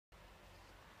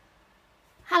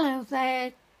Hello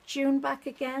there, June back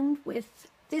again with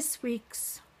this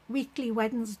week's Weekly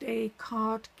Wednesday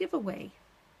card giveaway.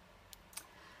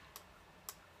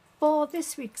 For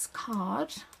this week's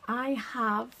card, I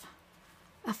have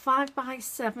a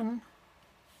 5x7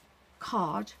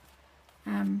 card.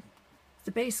 The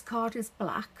base card is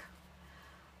black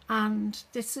and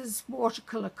this is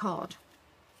watercolour card.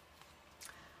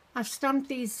 I've stamped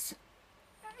these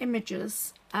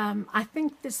images. I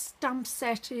think this stamp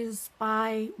set is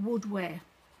by Woodware.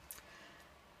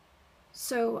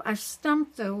 So I've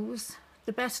stamped those.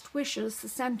 The best wishes, the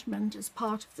sentiment, is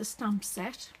part of the stamp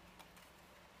set.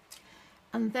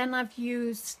 And then I've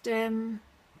used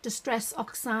Distress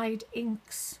Oxide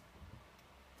inks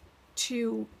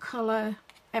to colour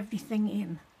everything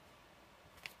in.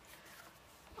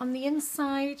 On the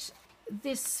inside,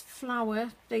 this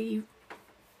flower, the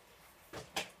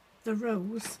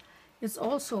rose, is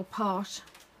also part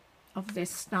of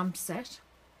this stamp set.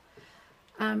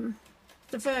 The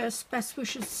verse, best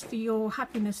wishes for your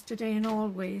happiness today and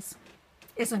always,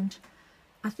 isn't.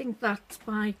 I think that's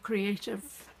by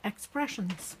Creative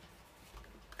Expressions.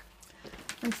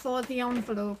 And for the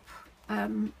envelope,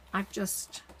 I've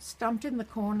just stamped in the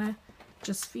corner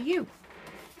just for you.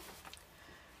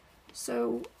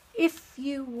 So if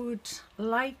you would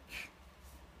like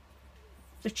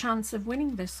the chance of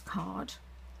winning this card,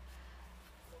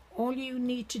 all you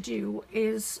need to do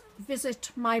is visit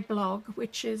my blog,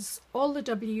 which is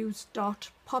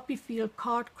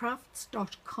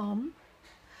allthews.poppyfieldcardcrafts.com.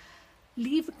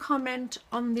 Leave a comment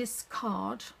on this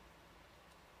card,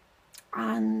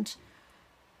 and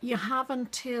you have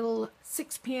until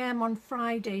 6 p.m. on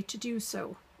Friday to do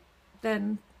so.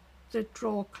 Then the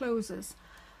draw closes.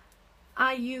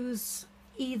 I use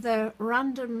either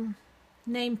random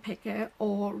name picker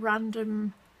or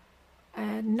random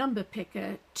number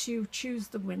picker to choose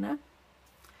the winner.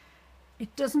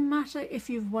 It doesn't matter if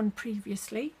you've won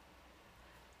previously,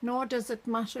 nor does it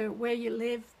matter where you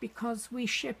live, because we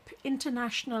ship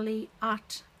internationally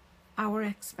at our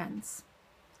expense.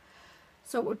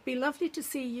 So it would be lovely to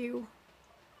see you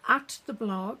at the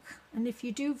blog, and if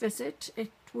you do visit,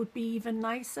 it would be even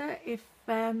nicer if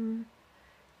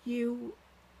you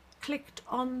clicked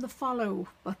on the follow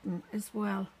button as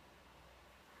well.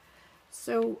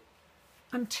 So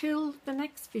until the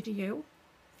next video,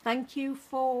 thank you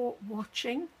for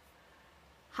watching.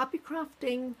 Happy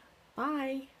crafting.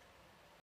 Bye.